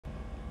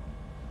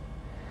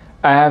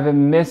I have a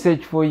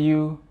message for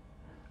you,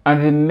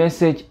 and the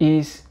message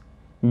is,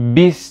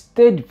 be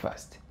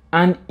steadfast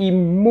and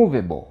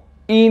immovable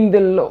in the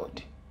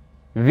Lord.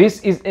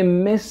 This is a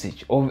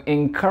message of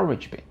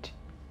encouragement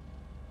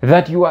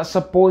that you are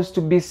supposed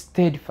to be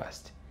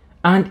steadfast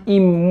and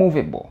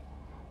immovable.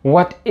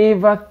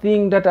 Whatever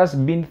thing that has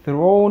been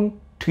thrown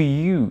to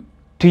you,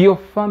 to your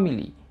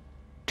family,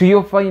 to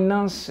your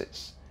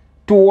finances,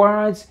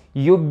 towards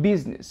your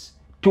business,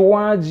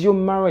 towards your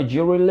marriage,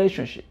 your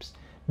relationships,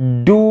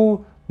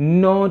 do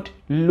not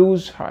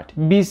lose heart.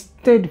 Be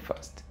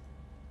steadfast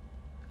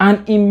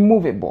and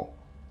immovable.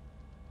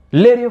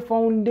 Let your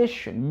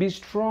foundation be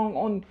strong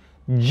on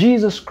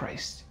Jesus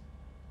Christ.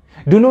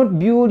 Do not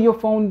build your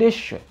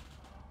foundation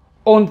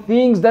on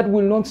things that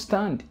will not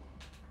stand.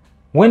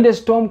 When the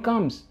storm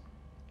comes,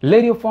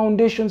 let your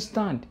foundation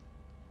stand.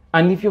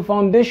 And if your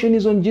foundation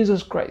is on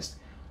Jesus Christ,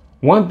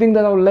 one thing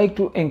that I would like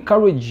to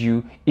encourage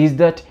you is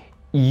that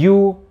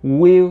you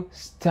will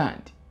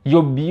stand.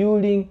 Your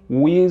building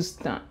will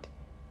stand.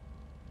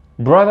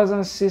 Brothers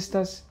and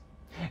sisters,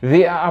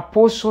 there are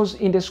apostles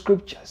in the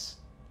scriptures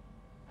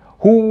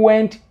who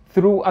went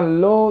through a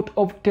lot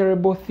of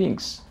terrible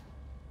things.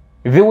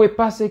 They were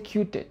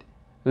persecuted,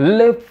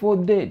 left for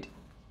dead,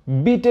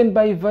 beaten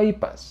by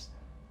vipers.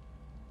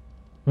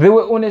 They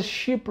were on a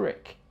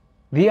shipwreck.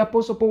 The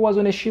apostle Paul was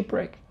on a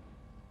shipwreck,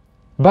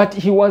 but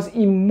he was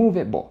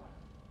immovable.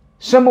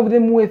 Some of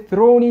them were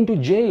thrown into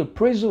jail,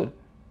 prison,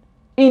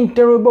 in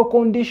terrible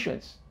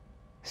conditions,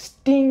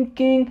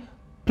 stinking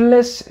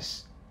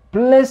places,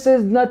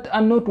 places that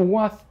are not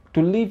worth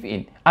to live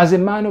in as a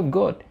man of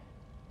God.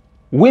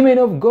 Women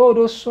of God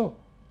also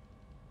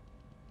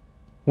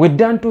were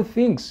done to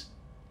things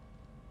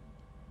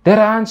that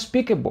are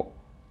unspeakable.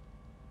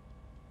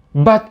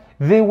 But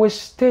they were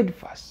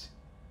steadfast.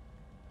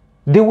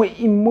 They were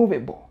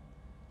immovable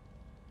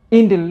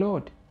in the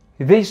Lord.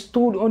 They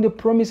stood on the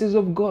promises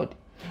of God.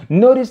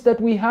 Notice that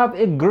we have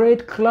a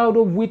great cloud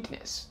of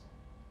witness.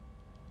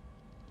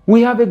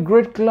 We have a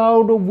great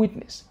cloud of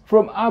witness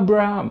from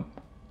Abraham,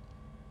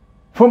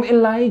 from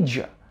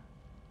Elijah.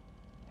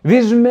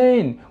 These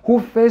men who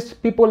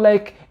faced people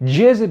like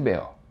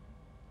Jezebel,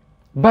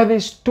 but they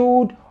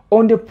stood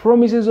on the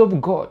promises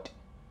of God.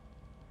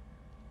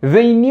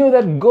 They knew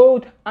that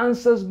God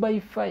answers by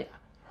fire.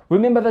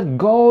 Remember that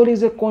God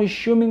is a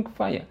consuming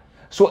fire.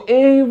 So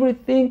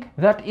everything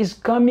that is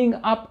coming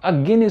up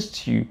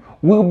against you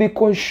will be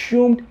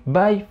consumed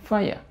by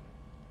fire.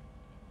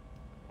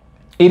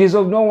 It is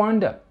of no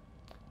wonder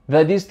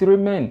that these three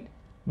men,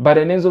 by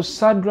the names of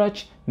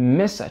Shadrach,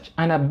 Meshach,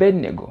 and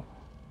Abednego,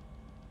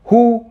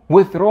 who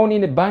were thrown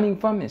in a burning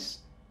furnace.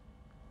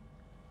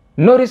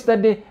 Notice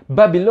that the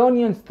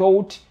Babylonians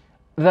thought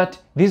that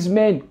these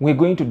men were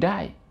going to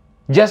die.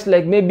 Just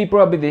like maybe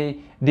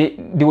probably they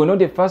were not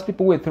the first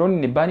people who were thrown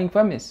in a burning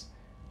furnace.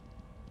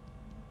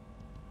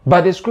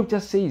 But the scripture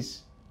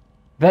says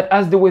that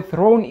as they were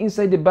thrown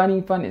inside the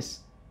burning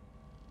furnace,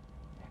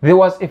 there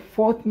was a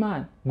fourth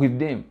man with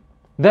them.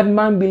 That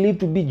man believed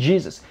to be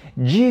Jesus.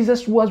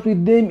 Jesus was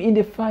with them in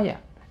the fire.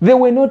 They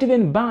were not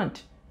even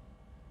burnt.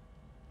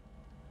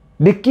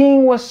 The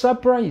king was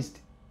surprised.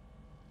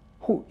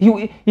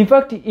 In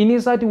fact, in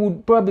his heart, he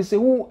would probably say,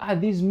 who are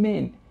these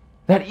men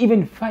that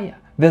even fire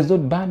does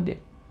not burn them?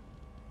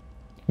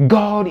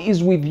 God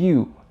is with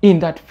you in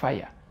that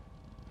fire.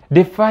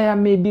 The fire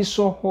may be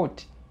so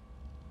hot,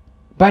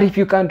 but if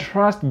you can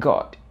trust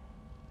God,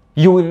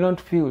 you will not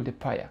feel the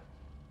fire.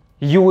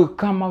 You will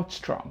come out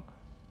strong.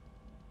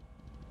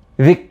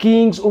 The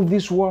kings of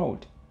this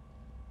world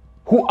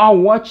who are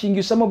watching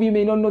you, some of you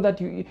may not know that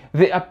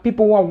there are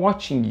people who are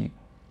watching you.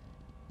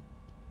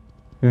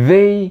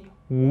 They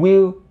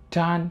will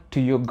turn to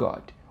your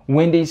God.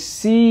 When they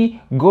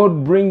see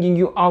God bringing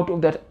you out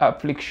of that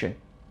affliction,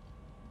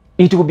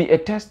 it will be a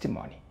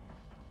testimony.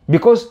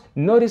 Because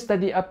notice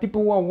that there are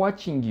people who are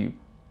watching you.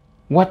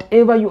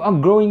 Whatever you are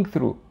going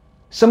through,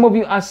 some of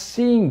you are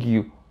seeing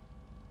you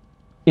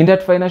in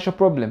that financial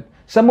problem.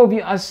 Some of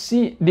you are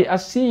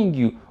seeing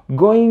you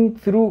going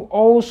through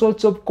all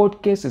sorts of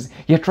court cases.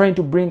 You're trying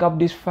to bring up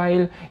this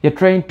file. You're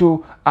trying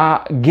to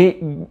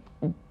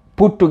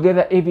put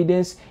together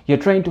evidence. You're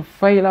trying to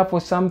file up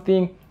for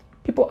something.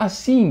 People are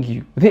seeing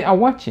you. They are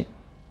watching.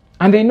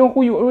 And they know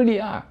who you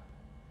really are.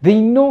 They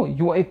know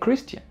you are a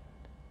Christian.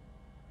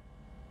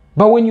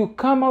 But when you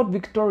come out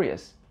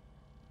victorious,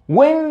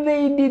 when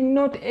they did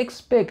not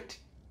expect,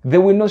 they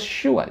will know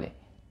surely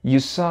you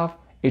serve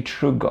a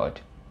true God.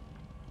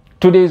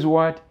 Today's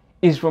word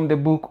is from the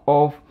book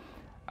of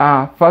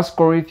 1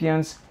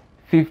 Corinthians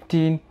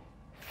 15,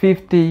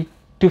 50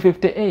 to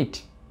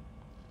 58.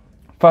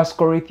 1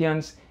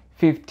 Corinthians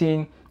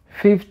 15,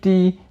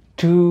 50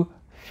 to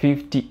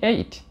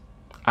 58.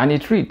 And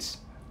it reads,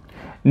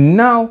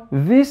 "Now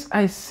this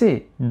I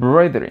say,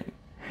 brethren,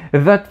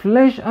 that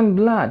flesh and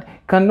blood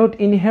cannot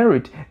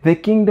inherit the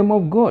kingdom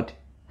of God,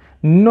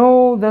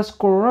 nor does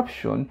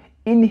corruption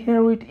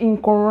inherit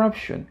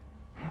incorruption.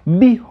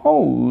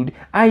 Behold,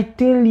 I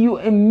tell you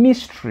a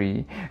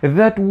mystery,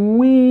 that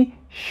we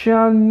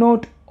shall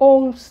not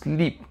all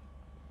sleep,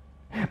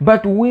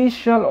 But we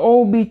shall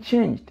all be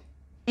changed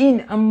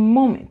in a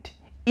moment,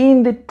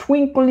 in the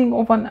twinkling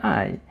of an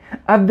eye,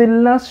 at the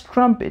last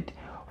trumpet.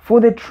 For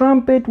the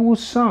trumpet will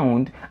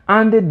sound,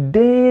 and the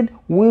dead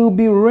will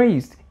be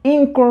raised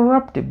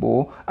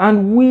incorruptible,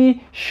 and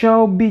we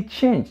shall be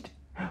changed.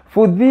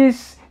 For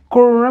this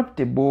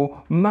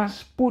corruptible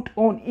must put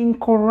on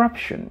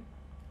incorruption,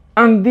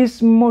 and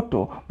this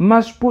mortal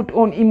must put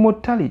on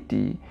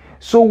immortality.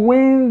 So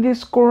when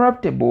this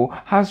corruptible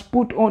has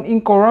put on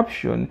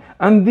incorruption,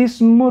 and this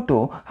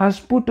mortal has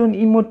put on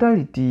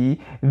immortality,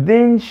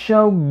 then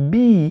shall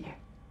be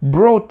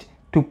brought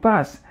to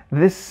pass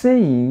the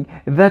saying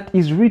that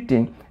is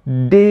written,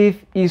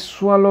 Death is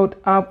swallowed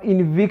up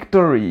in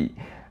victory.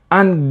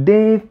 And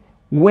death,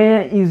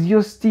 where is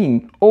your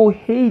sting? O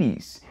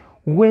Hades,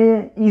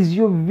 where is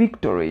your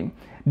victory?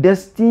 The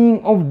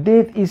sting of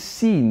death is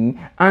sin,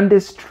 and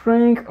the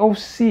strength of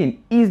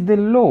sin is the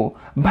law.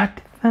 But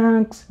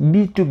thanks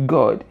be to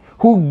God,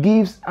 who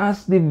gives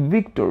us the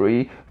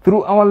victory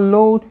through our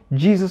Lord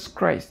Jesus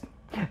Christ.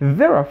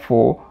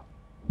 Therefore,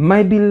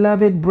 my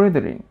beloved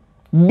brethren,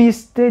 be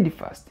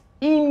steadfast,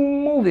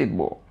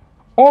 immovable,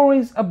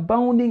 always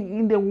abounding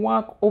in the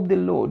work of the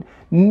Lord,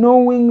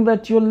 knowing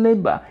that your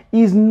labor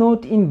is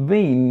not in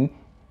vain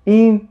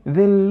in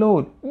the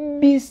Lord.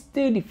 Be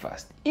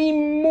steadfast,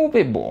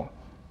 immovable.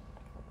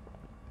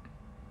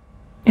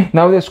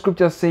 Now the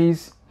scripture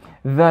says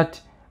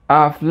that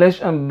our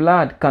flesh and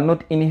blood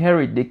cannot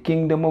inherit the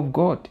kingdom of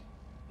God,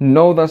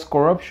 nor does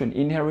corruption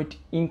inherit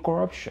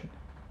incorruption.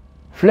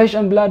 Flesh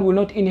and blood will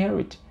not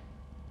inherit.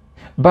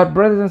 But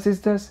brothers and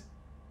sisters,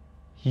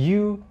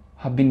 you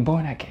have been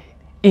born again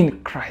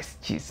in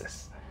Christ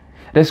Jesus.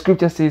 The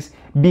scripture says,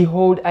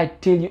 behold, I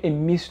tell you a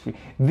mystery.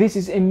 This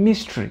is a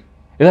mystery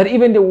that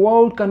even the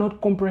world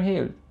cannot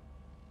comprehend.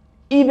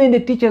 Even the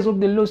teachers of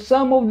the law,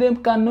 some of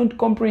them cannot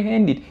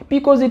comprehend it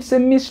because it's a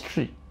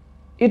mystery.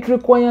 It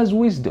requires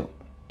wisdom.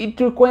 It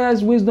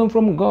requires wisdom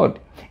from God.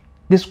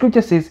 The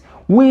scripture says,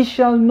 we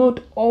shall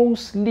not all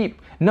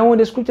sleep. Now when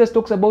the scripture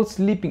talks about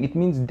sleeping, it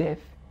means death.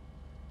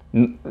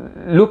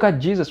 Look at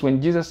Jesus.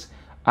 When Jesus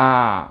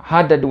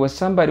heard that there was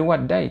somebody who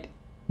had died,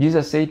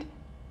 Jesus said,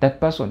 that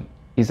person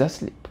is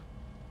asleep.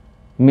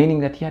 Meaning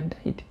that he had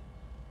died.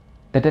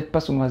 That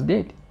person was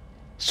dead.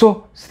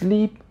 So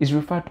sleep is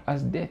referred to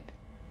as death.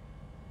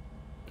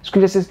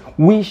 Scripture says,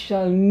 we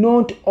shall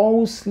not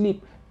all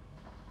sleep.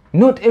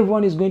 Not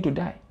everyone is going to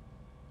die.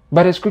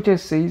 But the scripture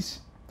says,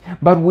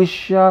 but we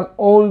shall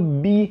all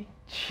be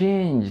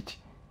changed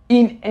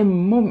in a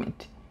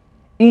moment,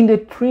 in the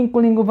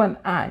twinkling of an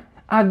eye,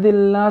 at the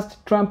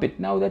last trumpet.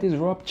 Now that is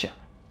rapture.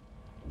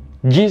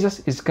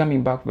 Jesus is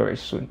coming back very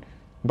soon,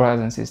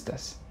 brothers and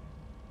sisters.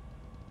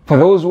 For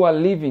those who are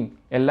living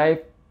a life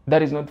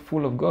that is not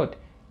full of God,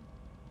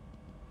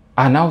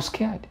 are now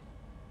scared.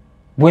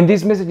 When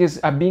these messages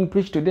are being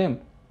preached to them,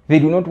 they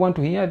do not want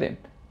to hear them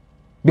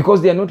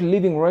because they are not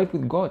living right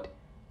with God.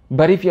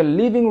 But if you're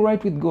living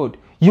right with God,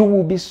 you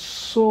will be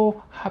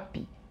so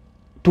happy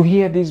to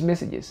hear these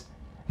messages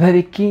that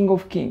the King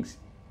of Kings,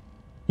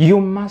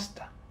 your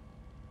Master,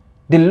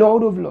 the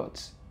Lord of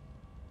Lords,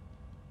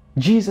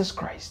 Jesus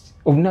Christ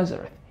of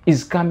Nazareth,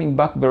 is coming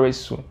back very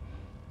soon.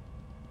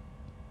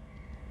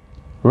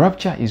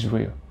 Rapture is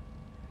real.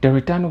 The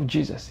return of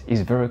Jesus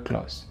is very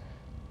close.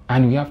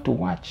 And we have to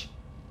watch.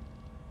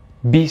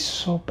 Be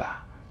sober.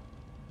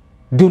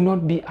 Do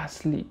not be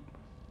asleep.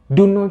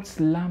 Do not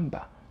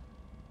slumber.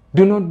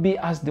 Do not be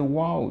as the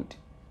world.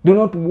 Do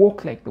not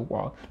walk like the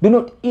world. Do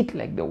not eat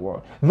like the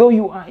world. Though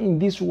you are in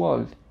this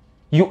world,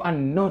 you are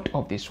not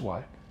of this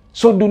world.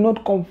 So do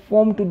not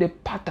conform to the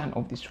pattern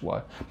of this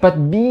world,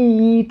 but be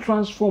ye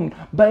transformed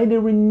by the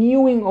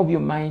renewing of your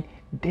mind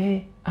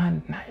day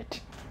and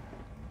night.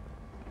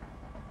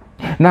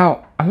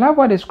 Now, I love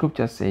what the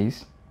scripture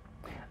says.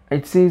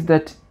 It says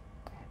that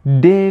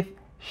death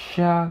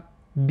shall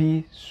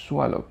be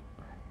swallowed.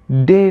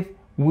 Death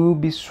will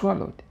be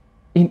swallowed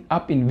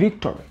up in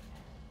victory.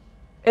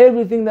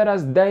 Everything that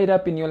has died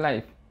up in your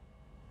life,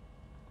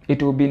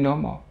 it will be no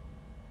more.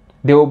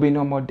 There will be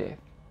no more death.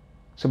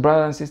 So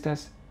brothers and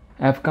sisters,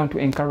 I have come to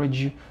encourage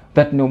you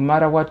that no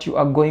matter what you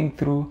are going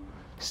through,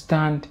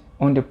 stand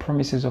on the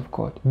promises of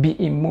God. Be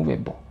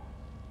immovable.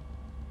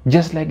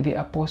 Just like the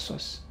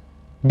apostles.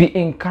 Be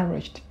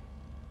encouraged.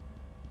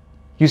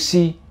 You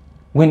see,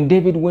 when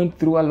David went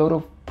through a lot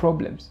of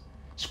problems,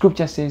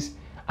 scripture says,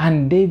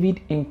 and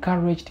David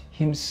encouraged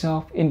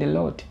himself in the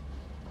Lord.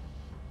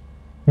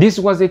 This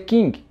was a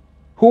king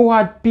who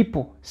had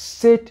people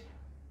set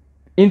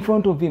in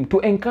front of him to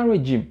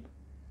encourage him.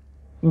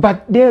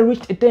 But there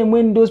reached a time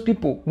when those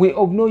people were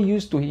of no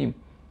use to him.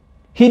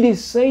 He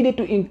decided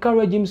to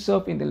encourage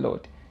himself in the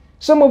Lord.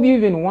 Some of you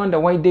even wonder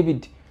why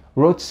David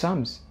wrote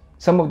Psalms,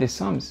 some of the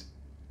Psalms.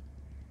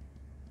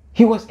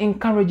 He was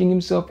encouraging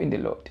himself in the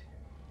Lord.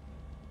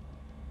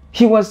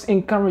 He was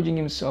encouraging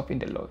himself in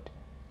the Lord.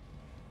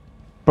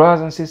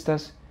 Brothers and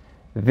sisters,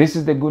 this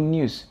is the good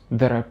news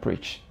that I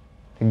preach.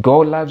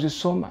 God loves you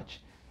so much,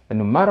 and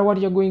no matter what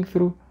you're going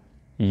through,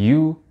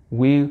 you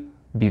will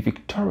be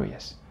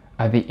victorious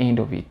at the end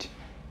of it.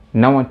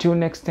 Now, until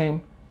next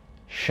time,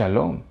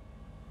 Shalom.